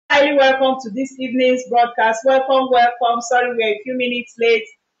highly welcome to this evening's broadcast. Welcome, welcome. Sorry, we're a few minutes late.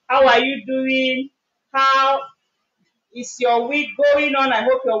 How are you doing? How is your week going on? I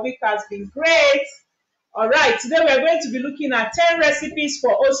hope your week has been great. All right, today we're going to be looking at 10 recipes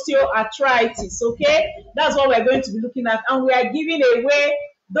for osteoarthritis, okay? That's what we're going to be looking at, and we are giving away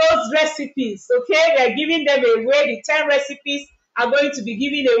those recipes, okay? We are giving them away. The 10 recipes are going to be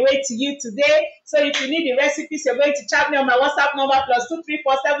given away to you today. So if you need the recipes, you're going to chat me on my WhatsApp number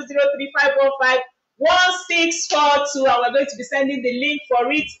 +2347035151642, and we're going to be sending the link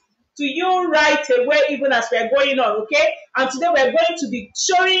for it to you right away, even as we're going on, okay? And today we're going to be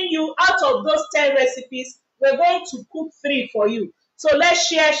showing you, out of those 10 recipes, we're going to cook 3 for you. So let's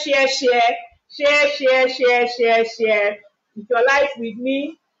share. If you're live with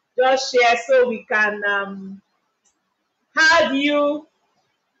me, just share so we can have you.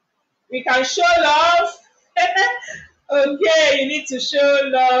 We can show love. Okay, you need to show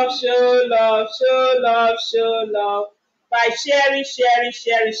love by sharing. Share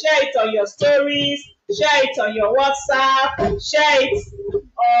it on your stories, share it on your WhatsApp, share it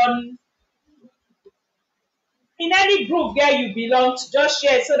on in any group where you belong to. Just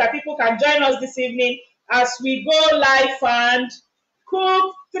share it so that people can join us this evening as we go live and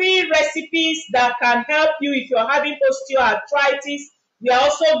cook 3 recipes that can help you if you're having osteoarthritis. We are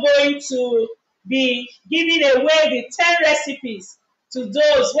also going to be giving away the 10 recipes to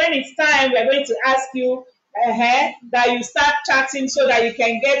those. When it's time, we're going to ask you that you start chatting so that you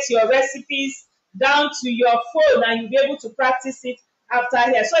can get your recipes down to your phone and you'll be able to practice it after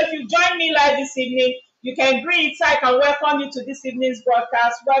here. So if you join me live this evening, you can greet. I can welcome you to this evening's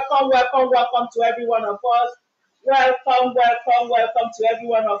broadcast. Welcome to every one of us. Welcome to every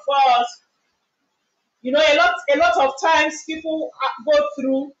one of us. You know, a lot of times people go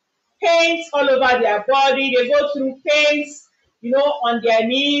through pains all over their body. They go through pains, you know, on their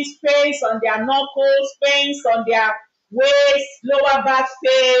knees, pains on their knuckles, pains on their waist, lower back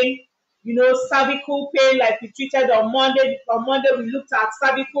pain, you know, cervical pain, like we treated on Monday. On Monday, we looked at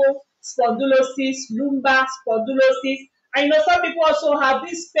cervical spondylosis, lumbar spondylosis. And, you know, some people also have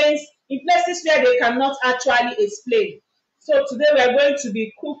these pains in places where they cannot actually explain. So today we're going to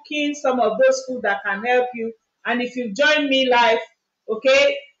be cooking some of those food that can help you. And if you've joined me live,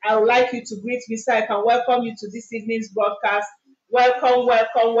 okay, I would like you to greet me so I can welcome you to this evening's broadcast. Welcome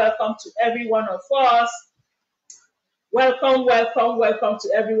to every one of us. Welcome to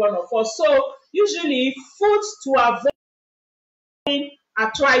every one of us. So usually foods to avoid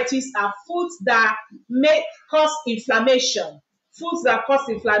arthritis are foods that may cause inflammation. Foods that cause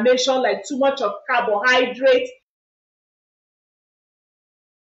inflammation, like too much of carbohydrate,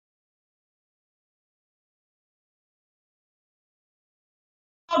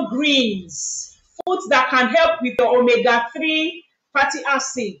 greens, foods that can help with your omega-3 fatty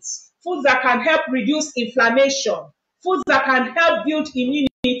acids, foods that can help reduce inflammation, foods that can help build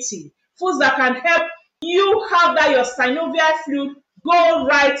immunity, foods that can help you have that your synovial fluid go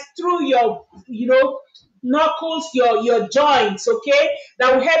right through your, you know, knuckles, your joints, okay?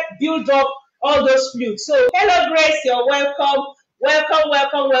 That will help build up all those fluids. So hello Grace, you're welcome.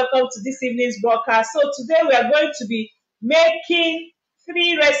 Welcome to this evening's broadcast. So today we are going to be making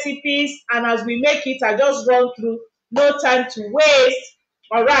 3 recipes, and as we make it, I just run through, no time to waste.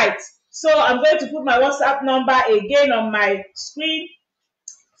 All right, so I'm going to put my WhatsApp number again on my screen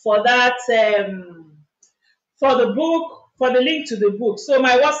for that, for the book, for the link to the book. So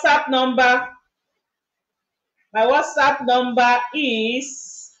my WhatsApp number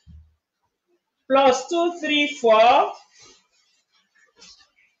is +234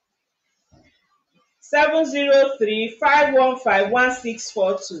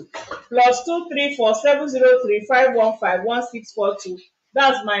 703-515-1642 +234 703-515-1642.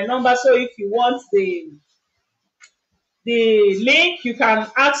 That's my number. So if you want the link, you can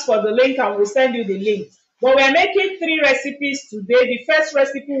ask for the link and we'll send you the link. But we're making 3 recipes today. The first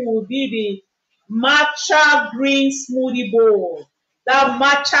recipe will be the matcha green smoothie bowl. That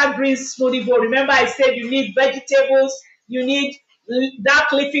matcha green smoothie bowl. Remember I said you need vegetables, you need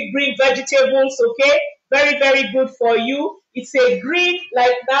dark leafy green vegetables, okay? Very good for you. It's a green,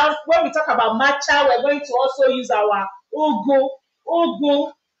 like now when we talk about matcha, we're going to also use our ugu.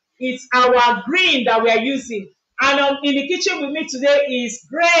 Ugu is our green that we are using. And in the kitchen with me today is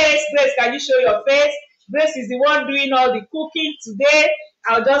Grace. Grace, can you show your face? Grace is the one doing all the cooking today.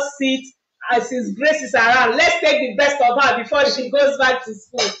 I'll just sit, since Grace is around. Let's take the best of her before she goes back to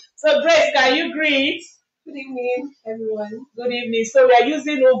school. So Grace, can you greet? Good evening, everyone. Good evening. So we are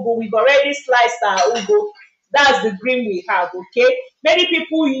using ugu. We've already sliced our ugu. That's the green we have, okay?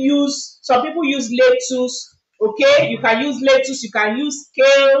 Some people use lettuce, Okay, you can use lettuce, you can use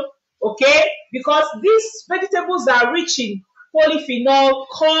kale, okay, because these vegetables are rich in polyphenol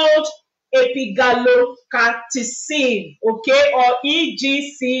called epigallocatecin, okay, or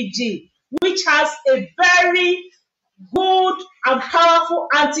EGCG, which has a very good and powerful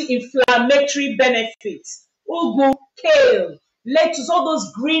anti-inflammatory benefits. Ugu, kale, lettuce, all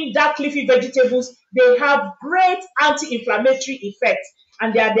those green dark leafy vegetables, they have great anti-inflammatory effects,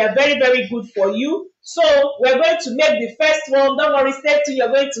 and they are very, very good for you. So we're going to make the first one. Don't worry, stay tuned. You're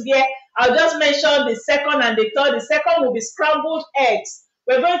going to hear. I'll just mention the second and the third. The second will be scrambled eggs.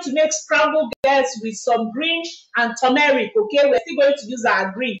 We're going to make scrambled eggs with some green and turmeric. Okay, we're still going to use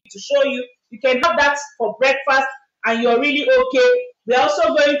our green to show you. You can have that for breakfast and you're really okay. We're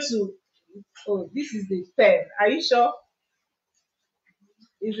also going to, oh, this is the 10. Are you sure?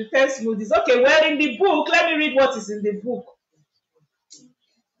 It's the 10 smoothies. Okay, well, in the book, let me read what is in the book.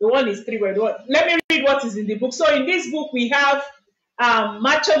 The one is 3. Let me read what is in the book. So in this book, we have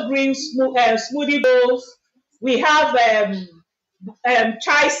matcha green smoothie bowls. We have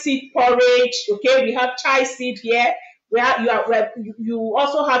chai seed porridge. Okay, we have chai seed here. You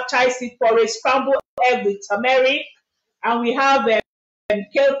also have chai seed porridge, scrambled egg with turmeric, and we have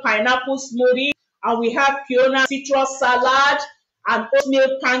kale pineapple smoothie, and we have Fiona citrus salad and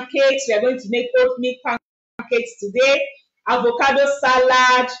oatmeal pancakes. We are going to make oatmeal pancakes today. Avocado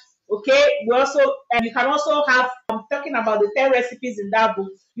salad. Okay, we also you can also have. I'm talking about the 10 recipes in that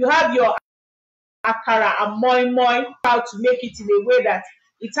book. You have your akara and moi moi, how to make it in a way that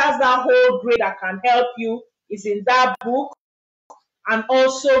it has that whole grain that can help you, is in that book. And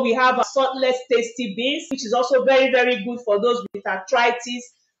also we have a saltless tasty beans, which is also very, very good for those with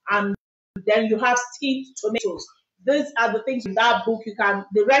arthritis. And then you have steamed tomatoes. These are the things in that book.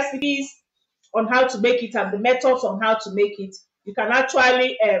 The recipes on how to make it and the methods on how to make it. You can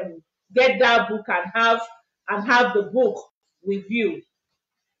actually get that book and have the book with you.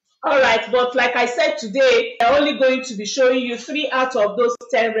 All right, but like I said today, we're only going to be showing you 3 out of those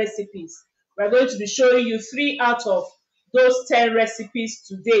 10 recipes. We're going to be showing you 3 out of those 10 recipes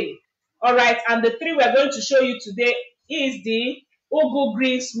today. All right, and the 3 we're going to show you today is the ugu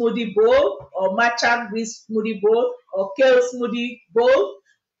green smoothie bowl, or matcha green smoothie bowl, or kale smoothie bowl,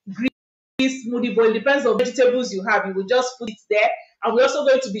 green smoothie bowl. It depends on vegetables you have. You will just put it there. And we're also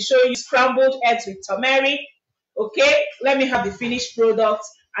going to be showing you scrambled eggs with turmeric. Okay, let me have the finished product.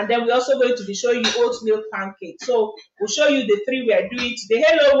 And then we're also going to be showing you oatmeal pancakes. So we'll show you the 3 we are doing today.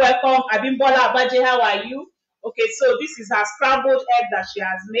 Hello, welcome. Abimbola Abaje, how are you? Okay, so this is her scrambled egg that she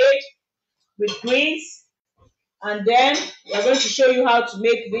has made with greens. And then we're going to show you how to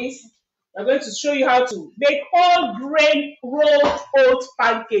make this. We're going to show you how to make whole grain rolled oat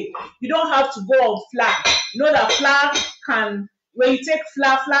pancake. You don't have to go on flour. You know that flour can, when you take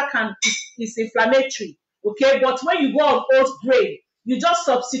flour is inflammatory. Okay, but when you go on oat grain, you just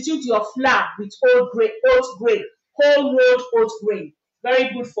substitute your flour with oat grain, whole rolled oat grain. Very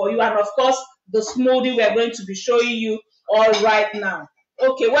good for you. And of course, the smoothie we're going to be showing you all right now.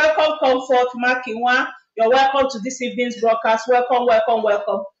 Okay, welcome, Comfort Makiwa. You're welcome to this evening's broadcast. Welcome, welcome,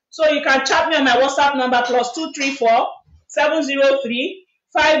 welcome. So you can chat me on my WhatsApp number +234 703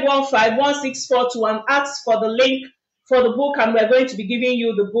 515 1642 and ask for the link for the book, and we're going to be giving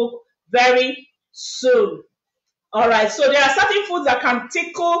you the book very soon. All right, so there are certain foods that can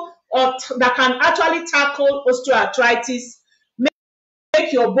tickle or that can actually tackle osteoarthritis,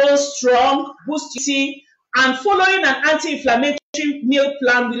 make your bones strong, boost immunity, and following an anti-inflammatory meal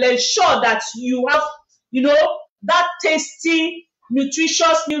plan will ensure that you have, that tasty,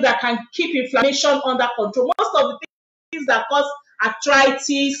 nutritious meal that can keep inflammation under control. Most of the things that cause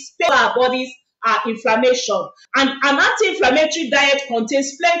arthritis, pain our bodies, are inflammation. And an anti-inflammatory diet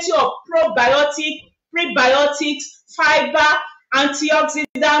contains plenty of probiotic, prebiotics, fiber,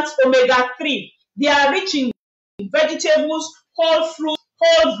 antioxidants, omega-3. They are rich in vegetables, whole fruit,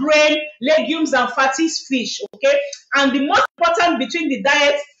 whole grain, legumes, and fatty fish. Okay, and the most important between the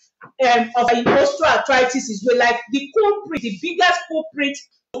diet of osteoarthritis is weight. Like the biggest culprit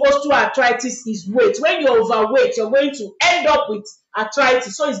of osteoarthritis is weight. When you're overweight, you're going to end up with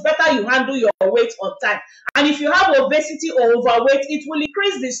arthritis. So it's better you handle your weight on time. And if you have obesity or overweight, it will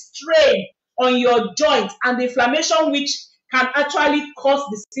increase the strain on your joints and the inflammation, which can actually cause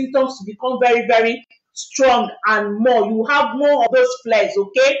the symptoms to become very, very strong and more. You have more of those flares.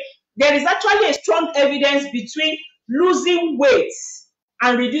 Okay, there is actually a strong evidence between losing weight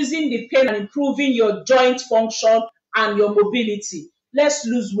and reducing the pain and improving your joint function and your mobility. Let's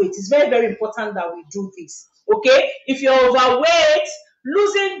lose weight. It's very, very important that we do this. Okay, if you're overweight,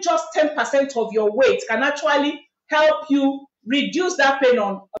 losing just 10% of your weight can actually help you reduce that pain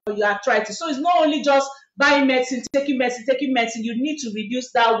on your arthritis. So it's not only just buying medicine, taking medicine, you need to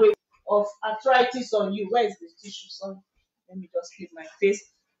reduce that weight of arthritis on you. Where is the tissue? Sorry. Let me just clean my face.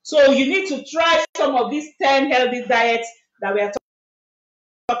 So you need to try some of these 10 healthy diets that we are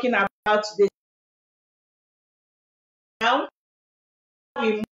talking about today. Now,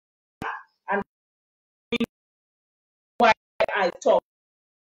 we and why I talk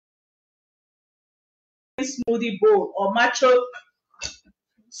smoothie bowl or macho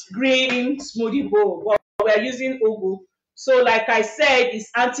green smoothie bowl, but we are using ugu. So, like I said, it's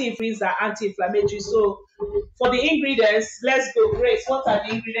anti-freezer, anti-inflammatory. So, for the ingredients, let's go. Grace, what are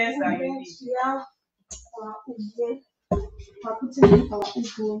the ingredients that you need? We have our ugu. We're putting in our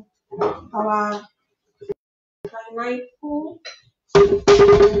ugu, our pineapple. So,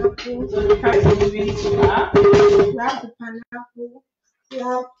 the kind of ingredients you have. We have the pineapple. We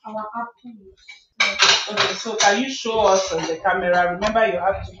have our apples. Okay, so can you show us on the camera? Remember, you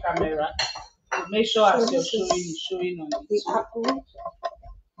have two cameras. So make sure So as you're this is showing, you're showing on the it. apple.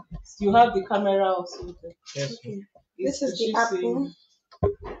 You have the camera also there. Yes. Okay. This is the She's apple.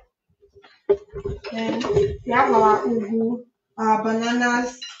 Then we have our ugu, our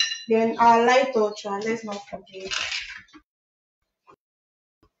bananas, then our light ultra. Let's not forget.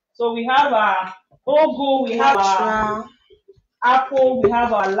 So we have our ugu, we have our Ultra. apple, we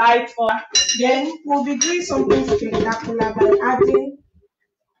have our light oil. Then we'll be doing something spectacular by adding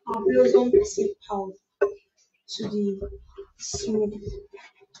our blossom seed powder to the smoothie.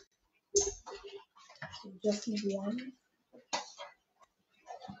 So just need one.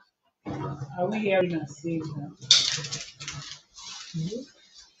 Are we hearing and seeing that?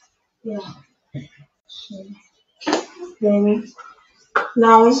 Yeah. Then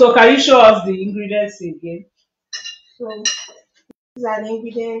now, So can you show us the ingredients again? so these are the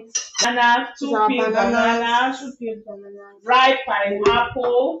ingredients. Banana, These are two-peel bananas, bananas, 2 peeled bananas. ripe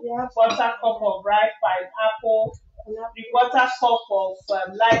pineapple, We have quarter cup of ripe pineapple, pineapple. 3/4 cup of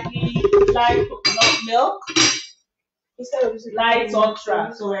light coconut milk, Instead of using light coconut ultra.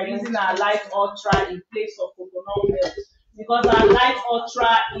 milk, So we're using our light ultra in place of coconut milk because our light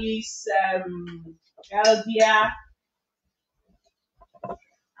ultra is healthier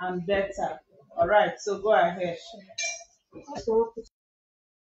and better. All right, so go ahead. So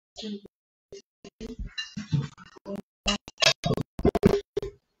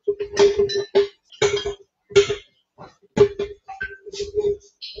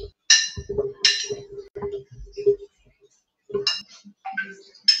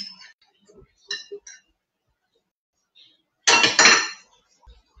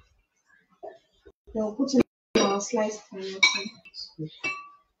we'll put in our sliced pineapple.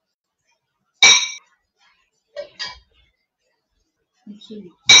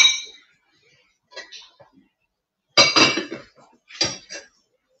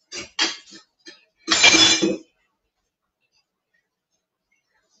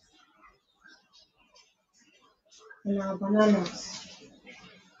 And our bananas.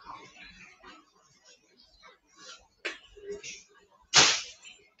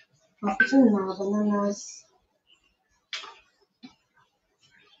 I'll put in our bananas.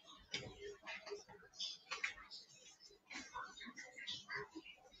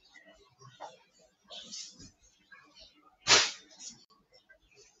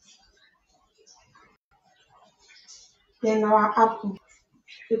 Then our apple.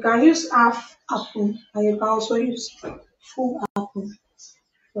 You can use half apple and you can also use full apple.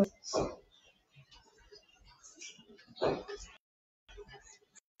 But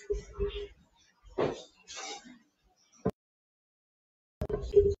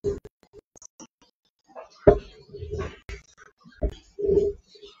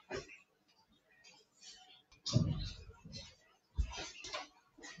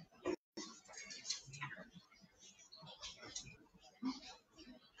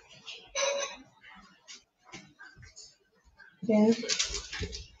then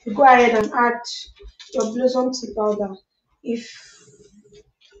you go ahead and add your blossom tea powder. If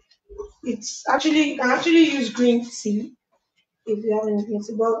it's actually, you can actually use green tea if you have any green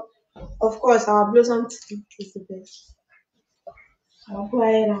tea, but of course our blossom tea is the best. I'll go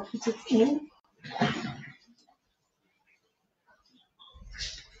ahead and put it in.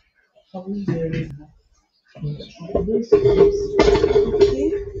 Okay.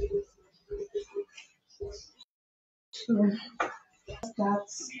 So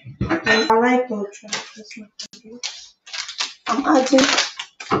that's I like ultra. Let's not forget.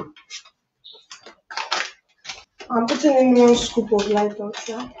 I'm putting in 1 scoop of light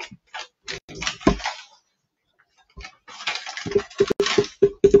ultra.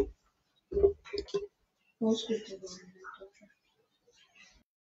 1 scoop of light ultra.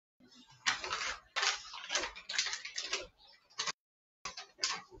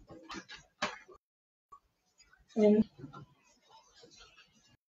 And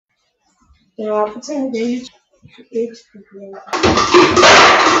they are putting the egg to blend.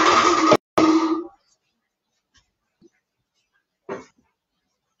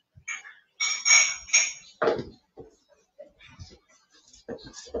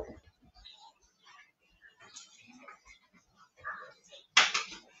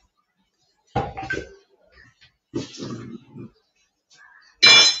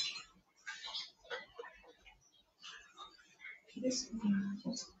 This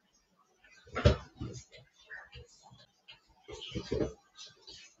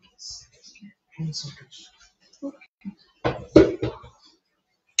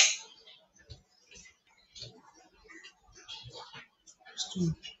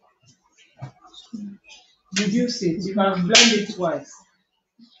Reduce it. You can blend it twice.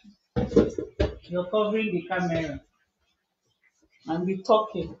 You're covering the camera and be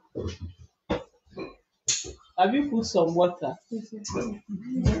talking. Have you put some water? So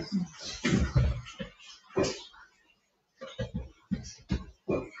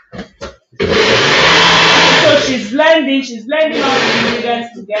she's blending all the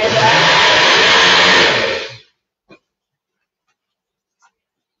ingredients together.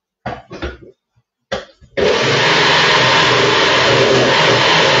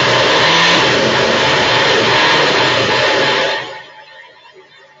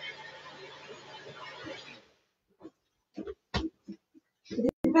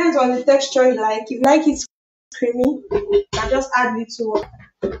 depends on the texture you like. If you like it creamy, you can just add little water.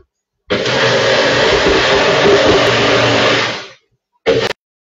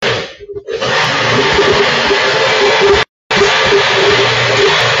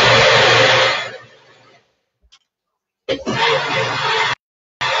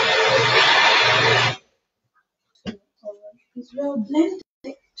 It's well blended.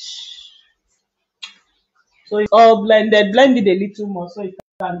 So it's all blended. Blend it a little more so it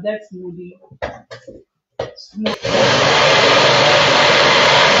can get smoothie.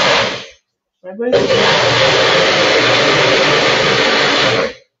 We're going to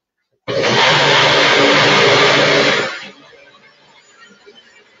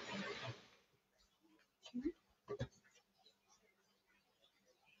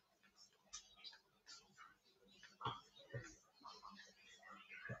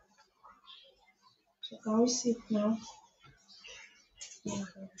So can we see it now?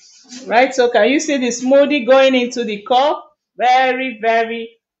 right. So can you see the smoothie going into the cup? Very,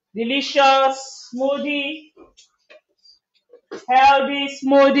 very delicious smoothie, healthy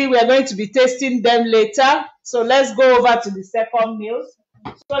smoothie. We are going to be tasting them later. So let's go over to the second meal.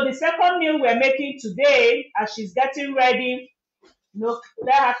 So the second meal we're making today, as she's getting ready, let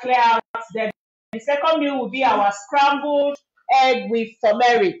her clear out. Then the second meal will be our scrambled egg with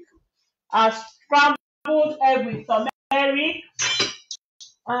turmeric. Our scrambled egg with turmeric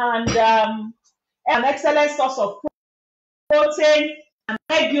and an excellent source of protein, and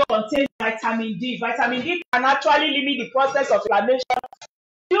egg yolk contains vitamin D. Vitamin D can actually limit the process of inflammation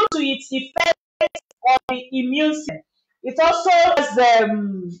due to its effect on the immune system. It also has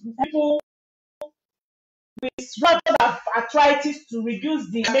people with rheumatoid arthritis to reduce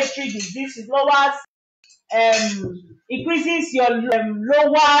the inflammatory disease. It lowers, increases your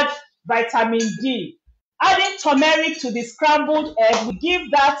lowered vitamin D. Adding turmeric to the scrambled egg will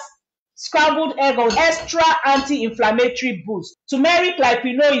give that scrambled egg an extra anti-inflammatory boost. Turmeric, like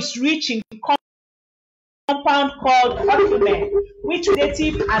we know, is rich in compound called curcumin, which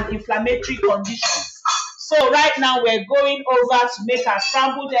relative and inflammatory conditions. So right now we're going over to make our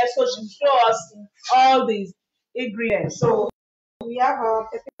scrambled egg, so she'll show us all these ingredients. So We have our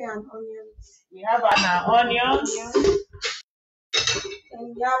pepper and onions. we have our onions,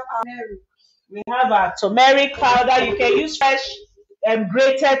 And we have our turmeric. we have our turmeric powder. You can use fresh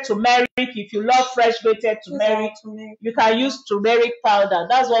grated turmeric if you love fresh grated turmeric. You can use turmeric powder.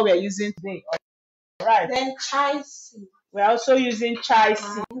 That's what we're using today. All right. Then chai seed. We're also using chai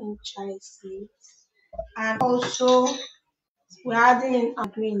seed. Chai seed. And also we're adding in our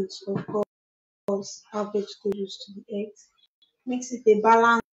greens, of course, our vegetables to the eggs. Makes it a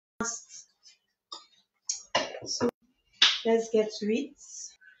balanced. So let's get to it.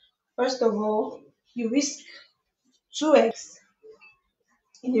 First of all, you whisk 2 eggs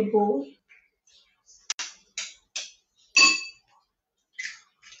in a bowl.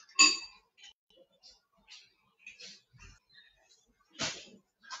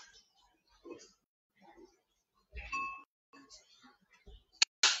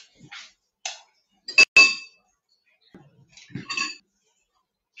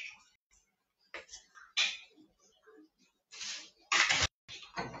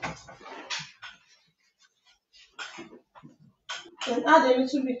 And add a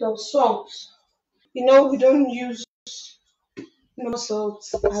little bit of salt. You know, we don't use no salt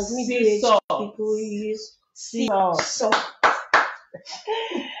as Sea middle-aged salt. people. We use Sea sea salt. salt.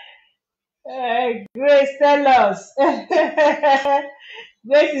 Grace, tell us.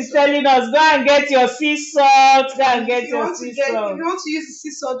 Grace is telling us, go and get your sea salt. Go and get your sea If salt. you want to use the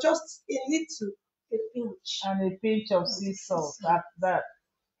sea salt, just a little, a pinch. And a pinch of sea salt at that.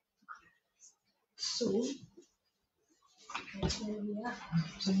 So,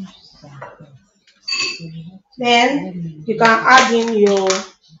 then you can add in your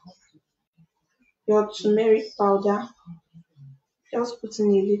turmeric powder. Just put in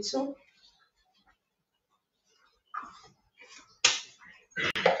a little,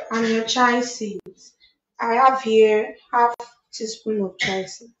 and your chai seeds. I have here half teaspoon of chai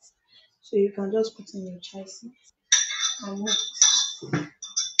seeds, so you can just put in your chai seeds and mix.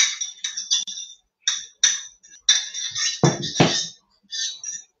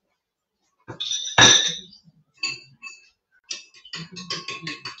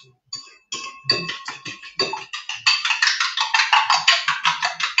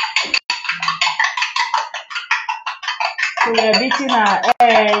 So we are beating our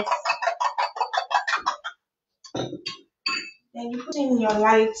eggs. Then you put in your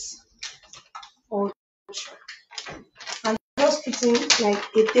light or and just put in like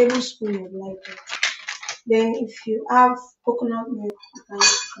a tablespoon of light oil. Then if you have coconut milk, you can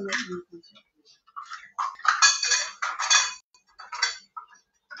use coconut milk as well.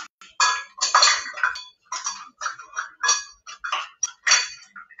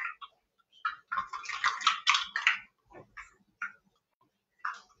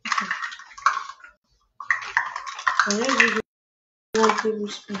 So let's use 1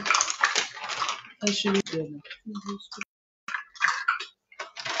 tablespoon. Actually, yeah.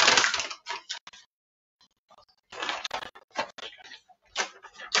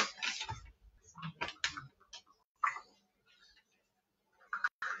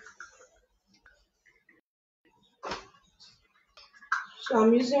 So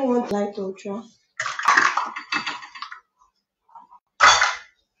I'm using one light ultra.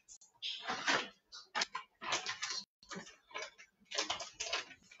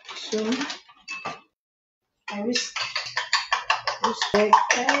 So I whisk like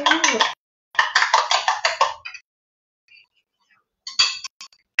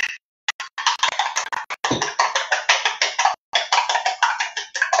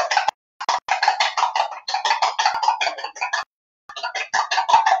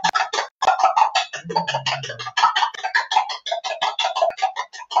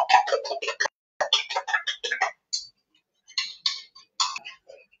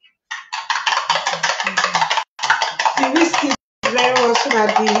you whisk it very well so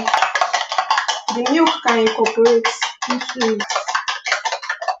that the milk can incorporate into it.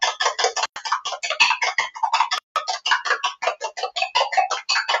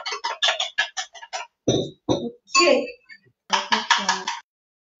 Okay.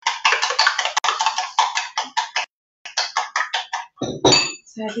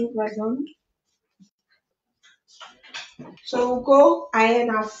 So I think we're done. So we'll go ahead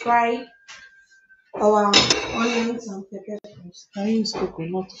and fry our onions and peppers. I use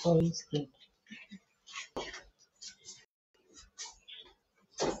coconut oil instead.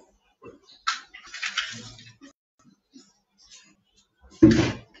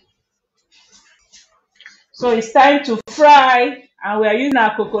 So it's time to fry, and we are using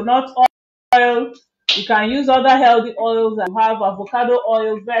our coconut oil. You can use other healthy oils that have avocado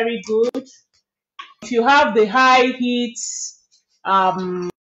oil, very good. If you have the high heat um,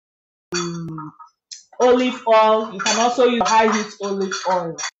 olive oil, you can also use high heat olive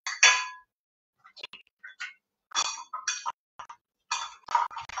oil.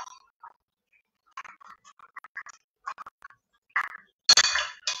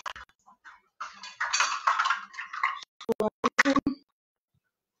 So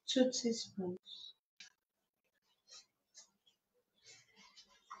 2 teaspoons.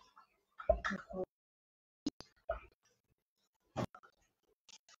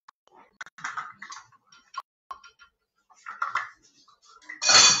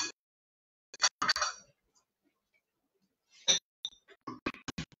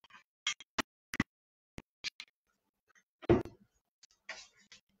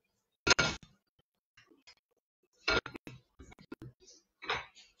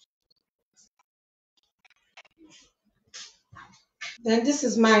 Then this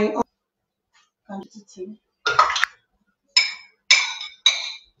is my quantity.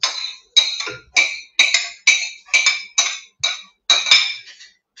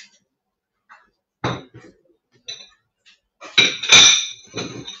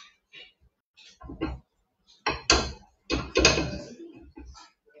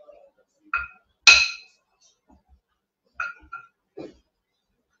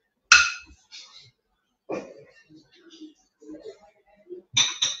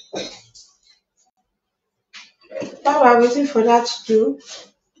 while we are waiting for that to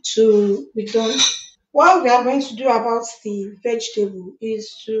be done, what we are going to do about the vegetable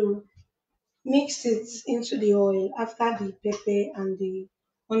is to mix it into the oil after the pepper and the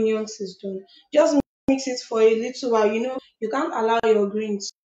onions is done. Just mix it for a little while. You know, you can't allow your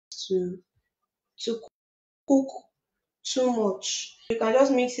greens to to cook too much. You can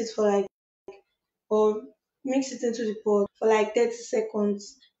just mix it for like, or mix it into the pot for like 30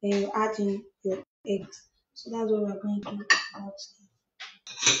 seconds, then you add in your eggs. So that's what we're going to do about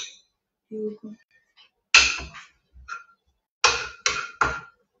the yogurt.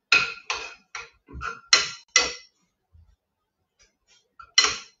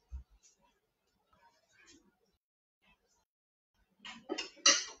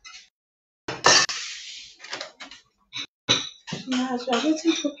 Now as we're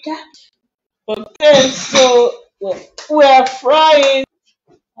waiting for that, Okay, so we are frying.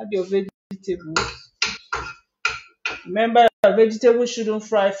 Add your vegetables. Remember, vegetables shouldn't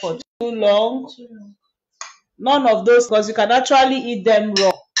fry for too long. None of those, because you can actually eat them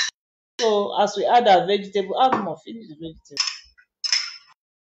raw. So as we add our vegetable, add more. Finish the vegetable.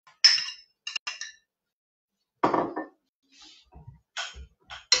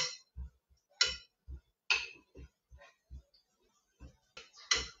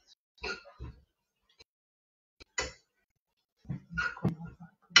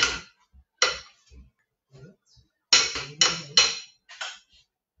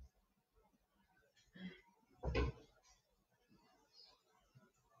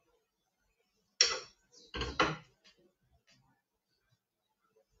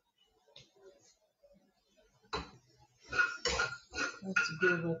 Let's go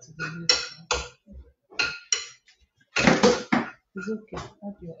over to the next one. It's okay.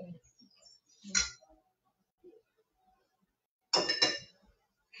 Add your egg.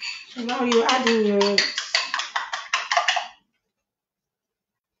 so now you add in your eggs.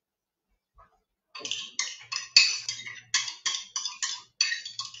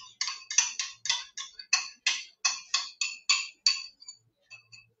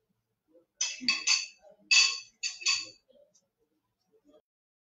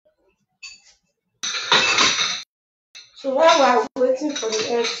 So while we're waiting for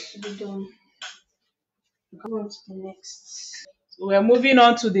the eggs to be done, we go on to the next. So we're moving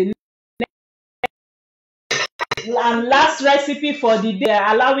on to the and last recipe for the day,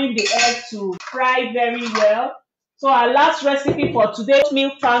 allowing the egg to fry very well. So our last recipe for today,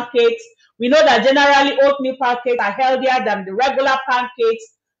 oatmeal pancakes. We know that generally oatmeal pancakes are healthier than the regular pancakes,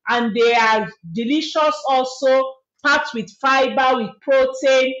 and they are delicious also, packed with fiber, with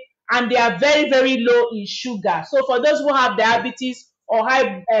protein, and they are very, very low in sugar. So for those who have diabetes or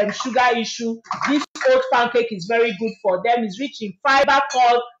high sugar issue, this oat pancake is very good for them. It's rich in fiber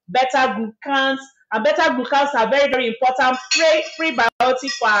called beta glucans, and beta glucans are very, very important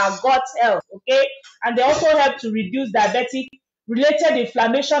prebiotic for our gut health, okay? And they also help to reduce diabetic related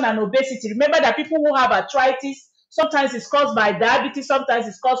inflammation and obesity. Remember that people who have arthritis, sometimes it's caused by diabetes, sometimes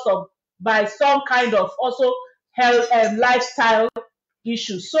it's caused by some kind of also health and lifestyle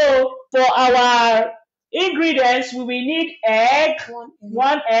issues. So for our ingredients, we will need egg,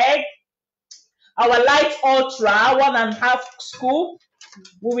 one egg, our light ultra, 1.5 scoop.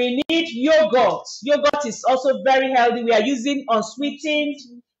 We will need yogurt. Yogurt is also very healthy. We are using unsweetened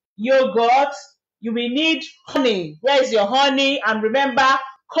yogurt. You will need honey. Where is your honey? And remember,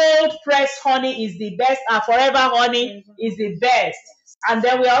 cold pressed honey is the best. Our forever honey is the best. And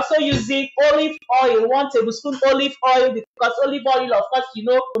then we're also using olive oil, 1 tablespoon olive oil, because olive oil, of course, you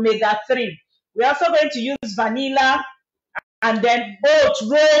know, omega-3. We're also going to use vanilla, and then oats,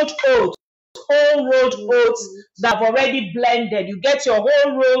 rolled oats, whole rolled oats that have already blended. You get your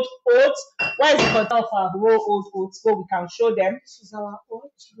whole rolled oats. Where is the container of our whole oats? So we can show them. This is our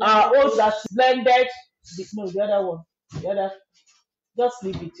oats. Our oats that's blended. No, the other one. The other. Just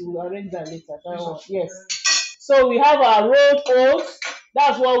leave it. We'll arrange that later. That one. Yes. So we have our rolled oats.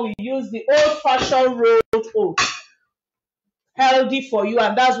 That's what we use. The old-fashioned rolled oats. Healthy for you,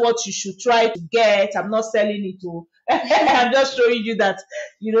 and that's what you should try to get. I'm not selling it to I'm just showing you that,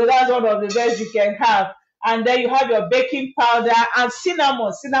 you know, that's one of the best you can have. And then you have your baking powder and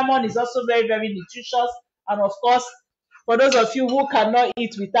cinnamon. Cinnamon is also very, very nutritious. And of course, for those of you who cannot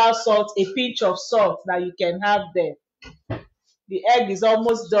eat without salt, a pinch of salt that you can have there. The egg is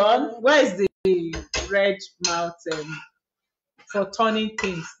almost done. Where is the red mouth for turning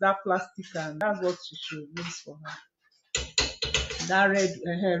things? That plastic can. That's what you should use for her. That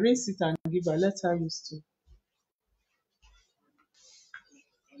red, rinse it and give her. Let her use too.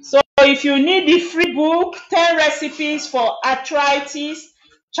 So if you need the free book, 10 recipes for arthritis,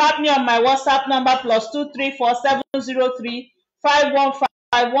 Chat me on my WhatsApp number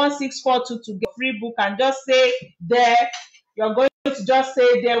 +234-703-515-16422 to get free book, and just say there. You're going to just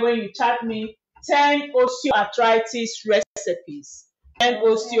say there when you chat me 10 osteoarthritis recipes. 10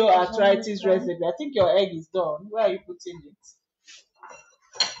 osteoarthritis recipe. I think your egg is done. Where are you putting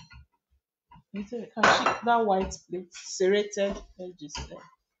it? That white plate, serrated edges there.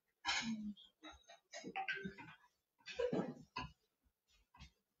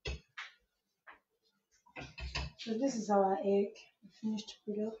 So this is our egg, finished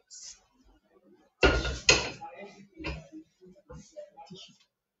products.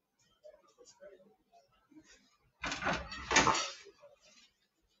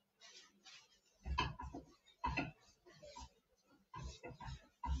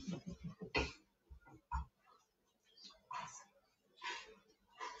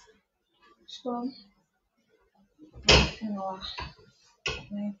 So our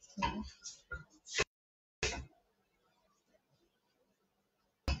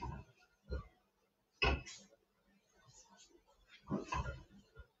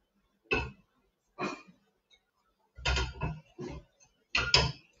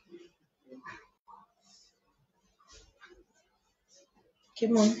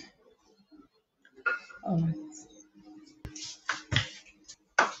come on.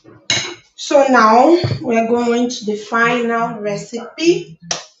 So now we're going to the final recipe,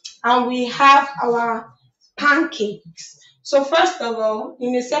 and we have our pancakes. So first of all,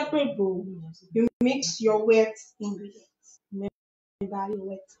 in a separate bowl, you mix your wet ingredients. Remember your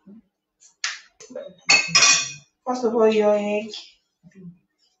wet ingredients. First of all, your egg.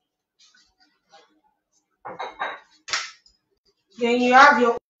 Then you have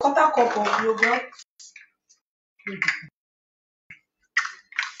your quarter cup of yogurt.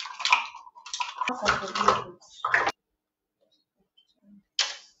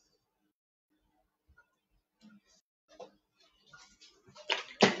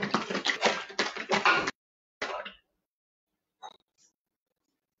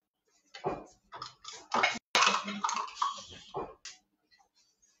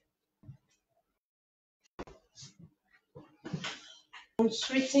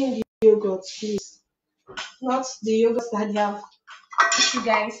 Sweeten the yogurt, please. Not the yogurt that they have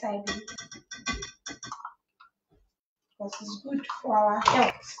sugar inside it. Because it's good for our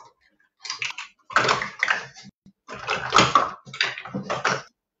health.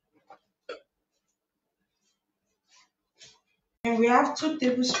 And we have 2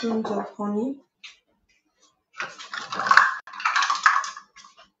 tablespoons of honey.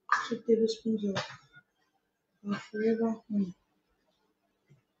 2 tablespoons of forever honey.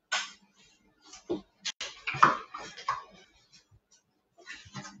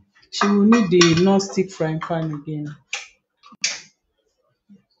 She will need the non-stick frying pan again.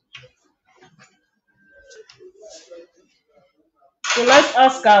 So let's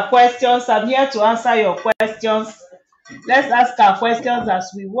ask our questions. I'm here to answer your questions. Let's ask our questions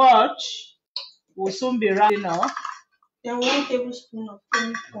as we watch. We'll soon be rounding up. Then 1 tablespoon of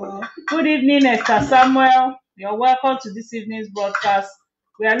oil. Good evening, Esther Samuel. You're welcome to this evening's broadcast.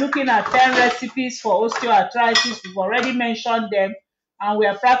 We are looking at 10 recipes for osteoarthritis. We've already mentioned them, and we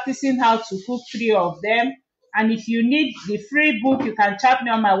are practicing how to cook 3 of them. And if you need the free book, you can chat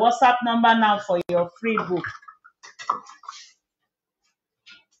me on my WhatsApp number now for your free book.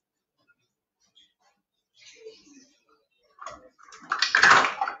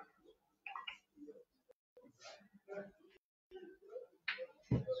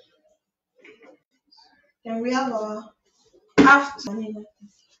 Then we have our half vanilla.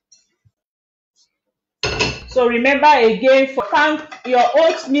 So remember again, for your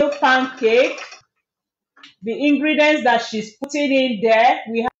oatmeal pancake, the ingredients that she's putting in there,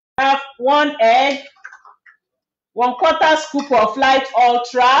 we have 1 egg, 1/4 scoop of light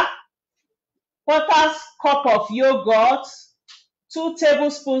ultra, 1/4 cup of yogurt, 2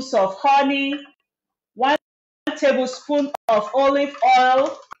 tablespoons of honey, 1 tablespoon of olive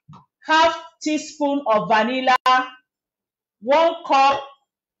oil, half teaspoon of vanilla, 1 cup,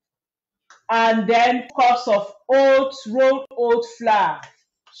 and then cups of rolled oat flour.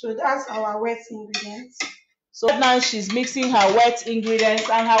 So that's our wet ingredients. So now she's mixing her wet ingredients,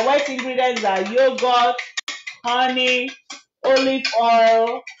 and her wet ingredients are yogurt, honey, olive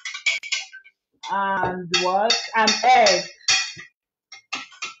oil, and what? And egg.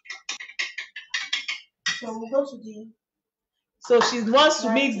 So we go to the. So she wants to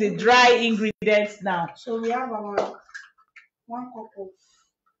mix the dry ingredients now. So we have our 1 cup of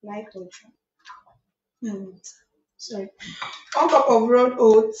light ultra. Sorry. 1 cup of rolled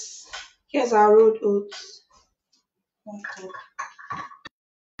oats. Here's our rolled oats. 1 cup.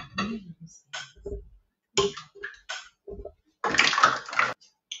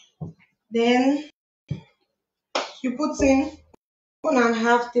 Then you put in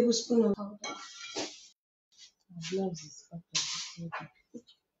 1.5 tablespoon of powder. You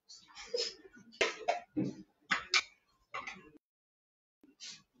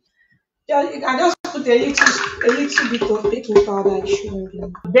can just put a little bit of baking powder. It shouldn't be.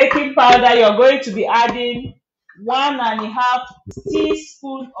 Baking powder, you're going to be adding 1.5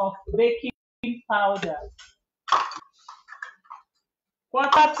 teaspoon of baking powder,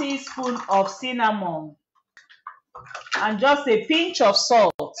 quarter teaspoon of cinnamon, and just a pinch of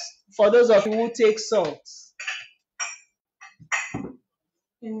salt for those of you who take salt.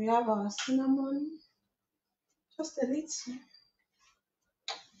 Then we have our cinnamon, just a little.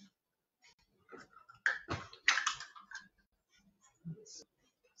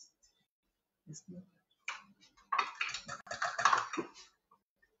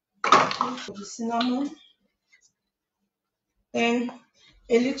 For the cinnamon, then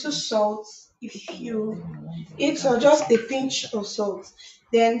a little salt if you eat, or just a pinch of salt.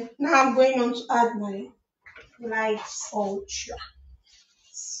 Then now I'm going on to add my light ultra.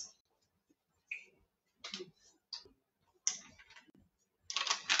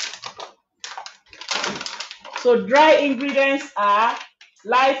 So dry ingredients are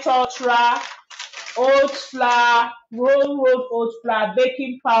light ultra, oat flour, rolled oat flour,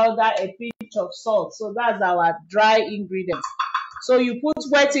 baking powder, a pinch of salt. So that's our dry ingredients. So you put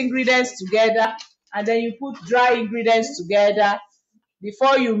wet ingredients together and then you put dry ingredients together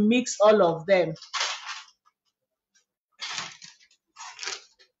before you mix all of them.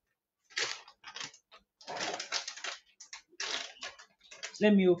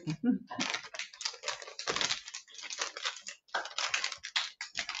 Let me open.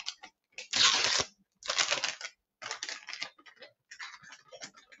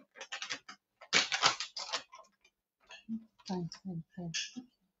 Fine.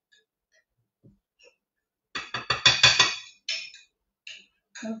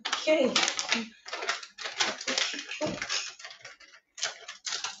 Okay.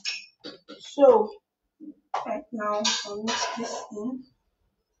 So right now I'll mix this in.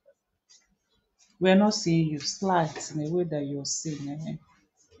 We're not seeing you slice in a way that you're seeing.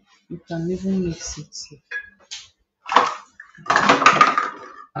 You can even mix it.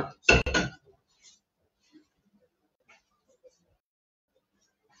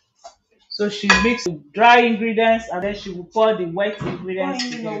 So she mixed the dry ingredients and then she will pour the wet ingredients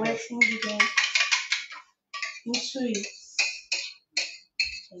Pouring the together. wet ingredients into it.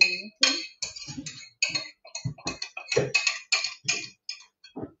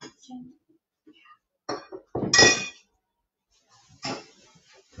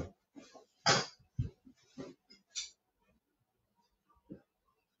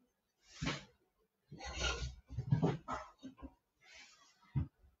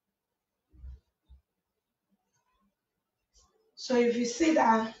 So if you see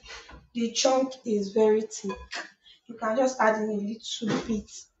that the chunk is very thick, you can just add in a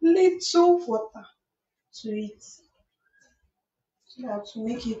little water to it, so that to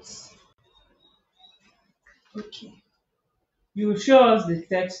make it okay. You will show us the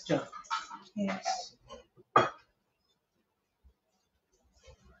texture. Yes.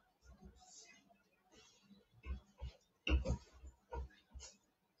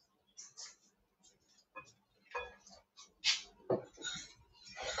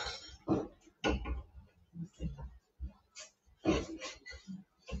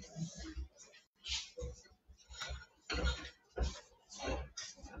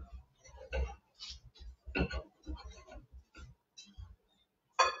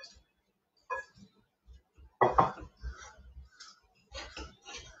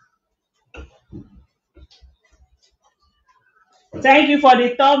 Thank you for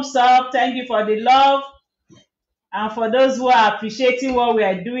the thumbs up. Thank you for the love. And for those who are appreciating what we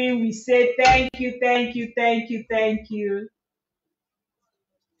are doing, we say thank you, thank you, thank you, thank you.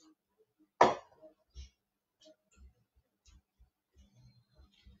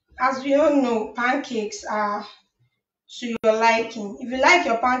 As we all know, pancakes are to your liking. If you like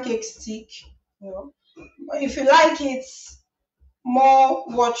your pancakes thick, you know, but if you like it more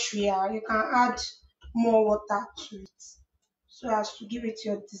waterier, you can add more water to it, so as to give it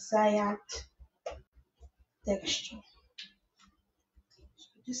your desired texture.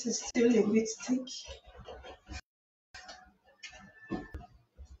 This is still a bit thick.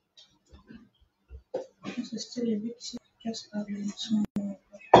 This is still a bit thick. Just add a little more.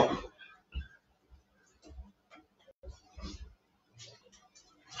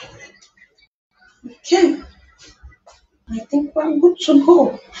 Okay, I think we're good to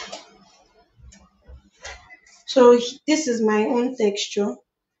go. So this is my own texture.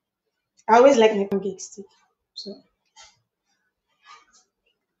 I always like my pancake stick.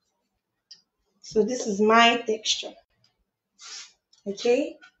 So this is my texture.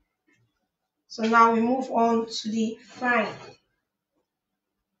 Okay. So now we move on to the frying.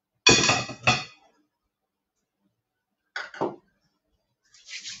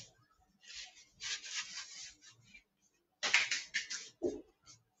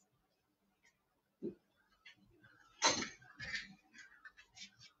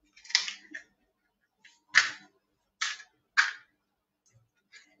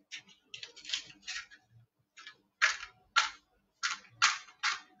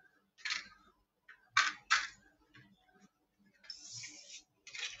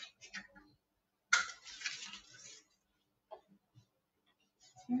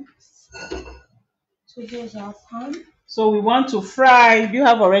 So here's our pan. So we want to fry. Do you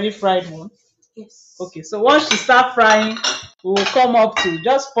have already fried one? Yes. Okay, so once you start frying, we will come up to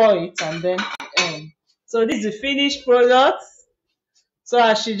just pour it and then so this is the finished product. So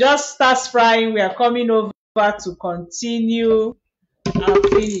as she just starts frying, we are coming over to continue and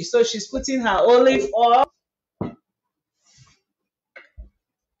finish. So she's putting her olive oil.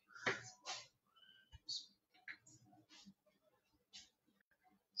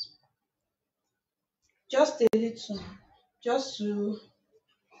 Just a little, just to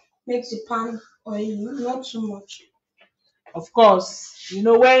make the pan oily, not too much. Of course, you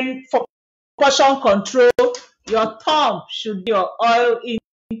know, when for portion control, your thumb should be your oil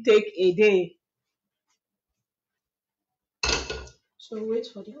intake a day. So wait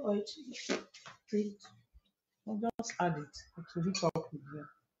for the oil to heat. I'll just add it. It will heat up with you.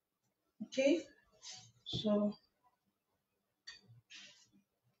 Okay. So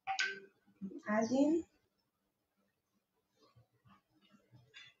adding.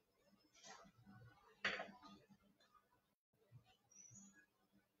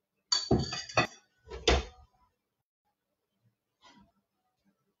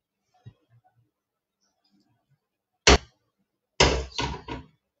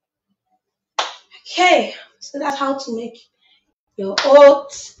 Okay, so that's how to make your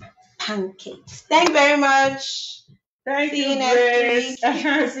oat pancakes. Thank you very much. Thank See you, you next Grace.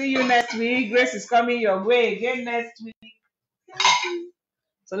 week. See you next week. Grace is coming your way again next week.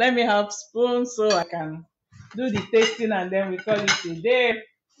 So let me have spoon so I can do the tasting and then we call it a day.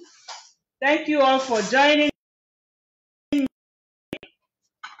 Thank you all for joining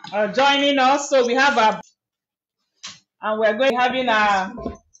us. So we have our and we're going to be having our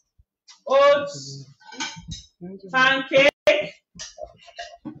oats pancake,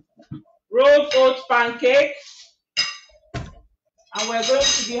 rolled oat pancake, and we're going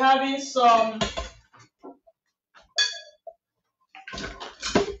to be having some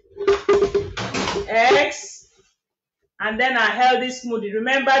eggs and then a healthy smoothie.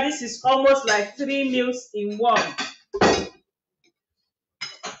 Remember, this is almost like 3 meals in one. Can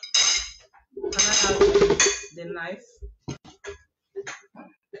I have the knife?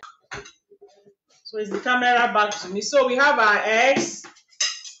 So is the camera back to me? So we have our eggs,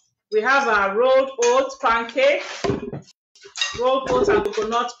 we have our rolled oat pancake, rolled oat and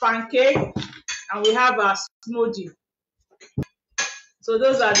coconut pancake, and we have our smoothie. So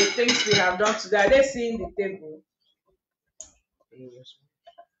those are the things we have done today. Are they seeing the table?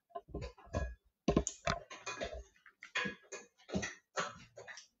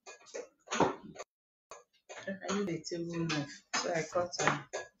 I need a table knife, so I cut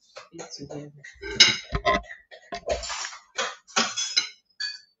it together.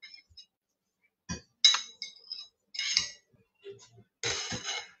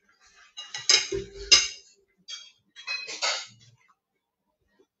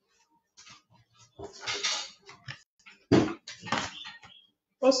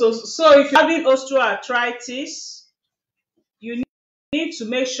 Also, so if you're having osteoarthritis, you need to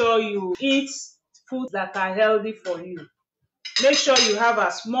make sure you eat foods that are healthy for you. Make sure you have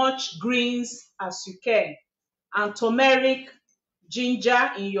as much greens as you can and turmeric,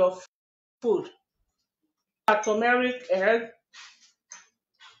 ginger in your food. Turmeric egg.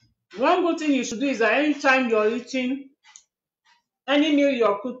 One good thing you should do is that anytime you're eating any meal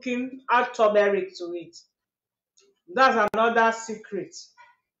you're cooking, add turmeric to it. That's another secret.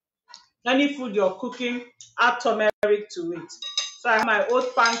 Any food you're cooking, add turmeric to it. So I have my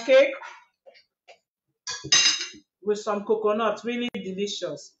oat pancake with some coconut, really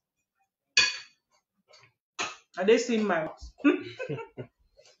delicious. And they see my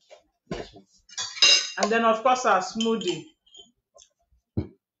and then of course our smoothie.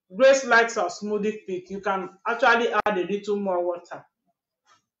 Grace likes our smoothie thick. You can actually add a little more water.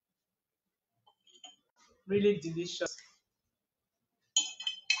 really delicious.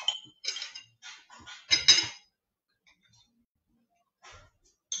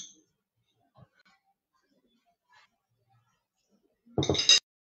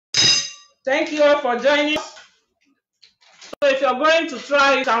 Thank you all for joining. So if you're going to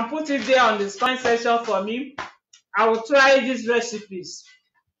try, you can put it there on the comment section for me. I will try these recipes.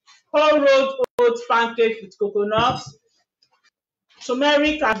 Whole rolled oat pancake with coconut,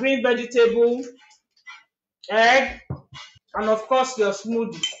 turmeric and green vegetable, egg, and of course your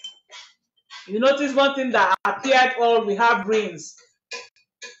smoothie. You notice one thing that appeared all, we have greens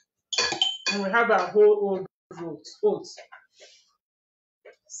and we have a whole oats.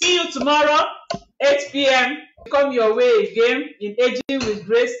 See you tomorrow, 8 p.m. Come your way again in Aging with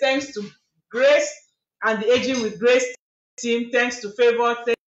Grace. Thanks to Grace and the Aging with Grace team. Thanks to Favor.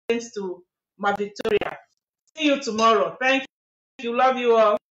 Thanks to Ma Victoria. See you tomorrow. Thank you. Love you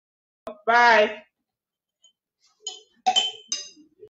all. Bye.